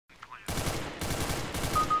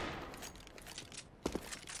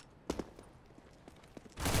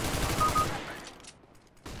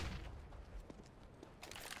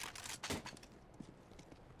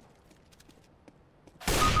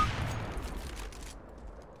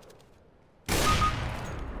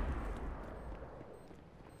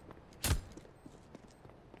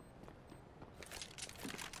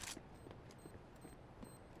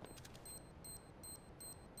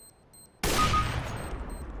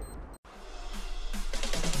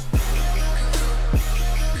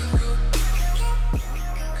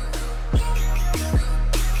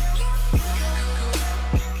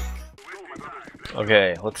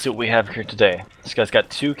Okay, let's see what we have here today. This guy's got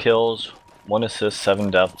 2 kills, 1 assist, 7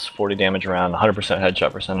 deaths, 40 damage around, 100%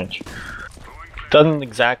 headshot percentage. Doesn't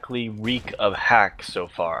exactly reek of hack so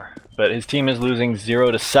far, but his team is losing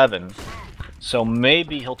 0-7, so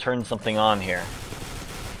maybe he'll turn something on here.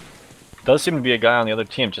 Does seem to be a guy on the other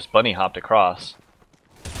team, just bunny hopped across.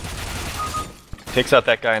 Takes out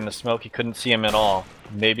that guy in the smoke, he couldn't see him at all.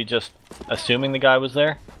 Maybe just assuming the guy was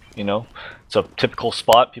there, you know. It's a typical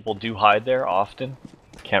spot, people do hide there often.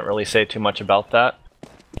 Can't really say too much about that.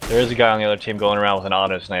 There is a guy on the other team going around with an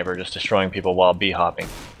auto sniper just destroying people while bee hopping.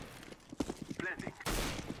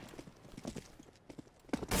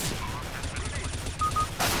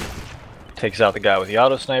 Takes out the guy with the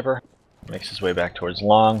auto sniper, makes his way back towards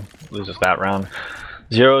long, loses that round.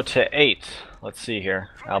 0-8. Let's see here.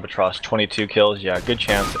 Albatross 22 kills. Yeah, good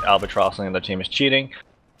chance Albatross on the other team is cheating.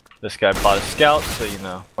 This guy bought a scout, so you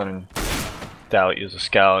know, when in doubt, use a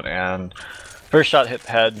scout. And first shot hit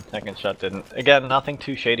the head, second shot didn't. Again, nothing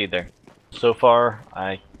too shady there. So far,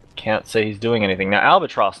 I can't say he's doing anything. Now,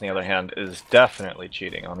 Albatross, on the other hand, is definitely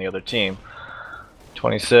cheating on the other team.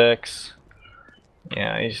 26.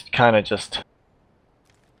 Yeah, he's kind of just...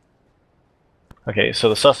 Okay, so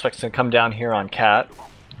the suspect's going to come down here on Cat.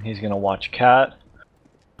 He's going to watch Cat.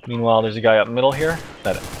 Meanwhile, there's a guy up middle here.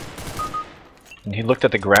 And he looked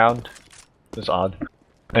at the ground. It was odd.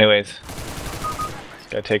 Anyways, this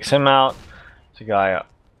guy takes him out. There's a guy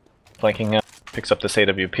flanking him. Picks up this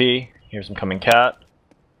AWP. Here's him coming Cat.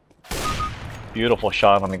 Beautiful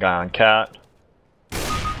shot on the guy on Cat.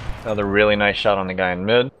 Another really nice shot on the guy in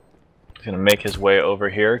mid. He's going to make his way over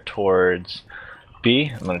here towards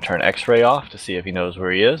B. I'm going to turn X-ray off to see if he knows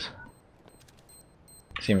where he is.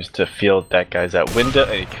 Seems to feel that guy's at window.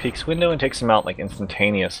 He peeks window and takes him out like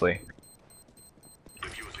instantaneously.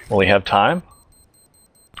 Will he have time?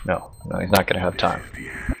 No, he's not going to have time.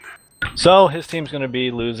 So his team's going to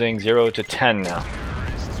be losing 0-10 now.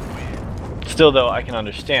 Still though, I can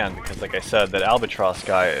understand because like I said, that Albatross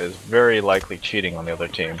guy is very likely cheating on the other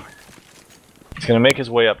team. He's going to make his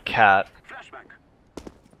way up Cat.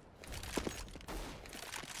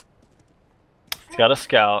 He's got a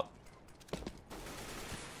scout.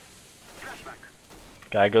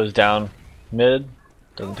 Guy goes down mid.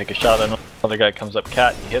 Doesn't take a shot at him. Other guy comes up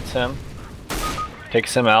Cat. He hits him.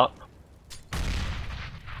 Takes him out.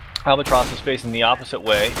 Albatross is facing the opposite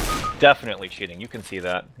way. Definitely cheating. You can see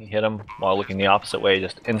that. He hit him while looking the opposite way.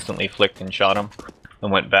 Just instantly flicked and shot him.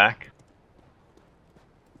 And went back.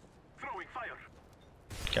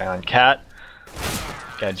 Guy on Cat.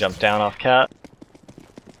 Guy jumped down off Cat.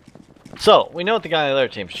 So, we know that the guy on the other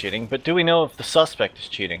team's cheating, but do we know if the suspect is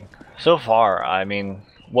cheating? So far, I mean,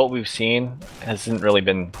 what we've seen hasn't really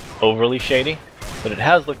been overly shady, but it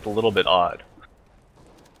has looked a little bit odd.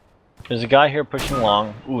 There's a guy here pushing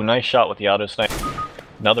long. Ooh, nice shot with the auto sniper.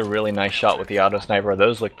 Another really nice shot with the auto sniper.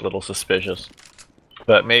 Those looked a little suspicious.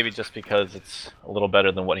 But maybe just because it's a little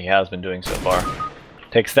better than what he has been doing so far.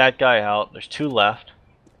 Takes that guy out. There's 2 left.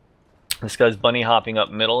 This guy's bunny hopping up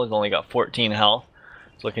middle. He's only got 14 health.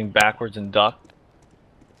 He's looking backwards and ducked.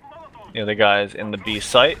 The other guy's in the B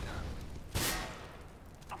site.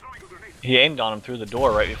 He aimed on him through the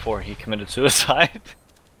door right before he committed suicide.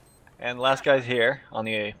 And last guy's here on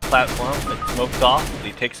the platform. It's smoked off, but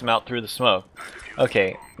he takes him out through the smoke.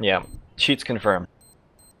 Okay, yeah, cheats confirmed.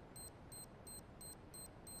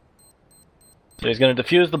 So he's going to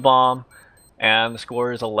defuse the bomb, and the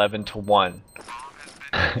score is 11-1.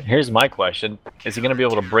 Here's my question. Is he going to be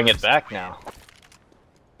able to bring it back now?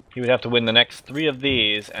 He would have to win the next 3 of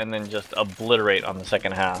these, and then just obliterate on the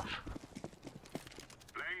second half.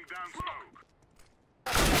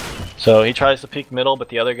 So he tries to peek middle, but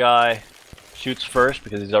the other guy shoots first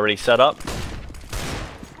because he's already set up.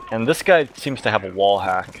 And this guy seems to have a wall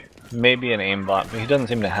hack. Maybe an aimbot, but he doesn't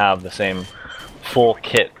seem to have the same full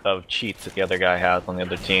kit of cheats that the other guy has on the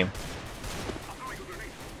other team.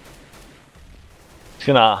 He's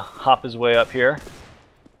gonna hop his way up here.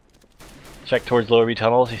 Check towards lower B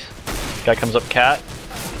tunnels. Guy comes up Cat.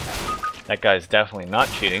 That guy's definitely not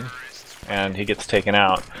cheating. And he gets taken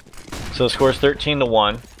out. So the score is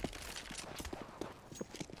 13-1.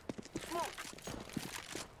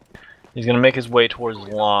 He's going to make his way towards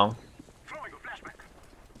long.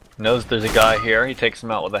 Knows there's a guy here. He takes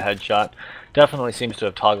him out with a headshot. Definitely seems to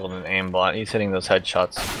have toggled an aimbot. He's hitting those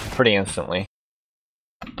headshots pretty instantly.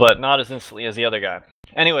 But not as instantly as the other guy.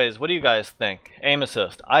 Anyways, what do you guys think? Aim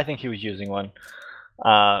assist. I think he was using one.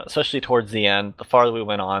 Especially towards the end. The farther we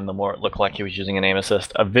went on, the more it looked like he was using an aim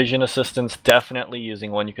assist. A vision assistance, definitely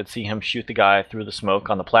using one. You could see him shoot the guy through the smoke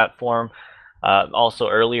on the platform. Also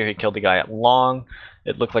earlier he killed the guy at long.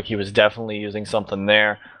 It looked like he was definitely using something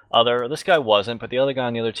there. This guy wasn't, but the other guy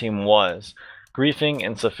on the other team was. Griefing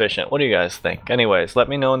insufficient. What do you guys think? Anyways, let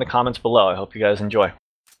me know in the comments below. I hope you guys enjoy.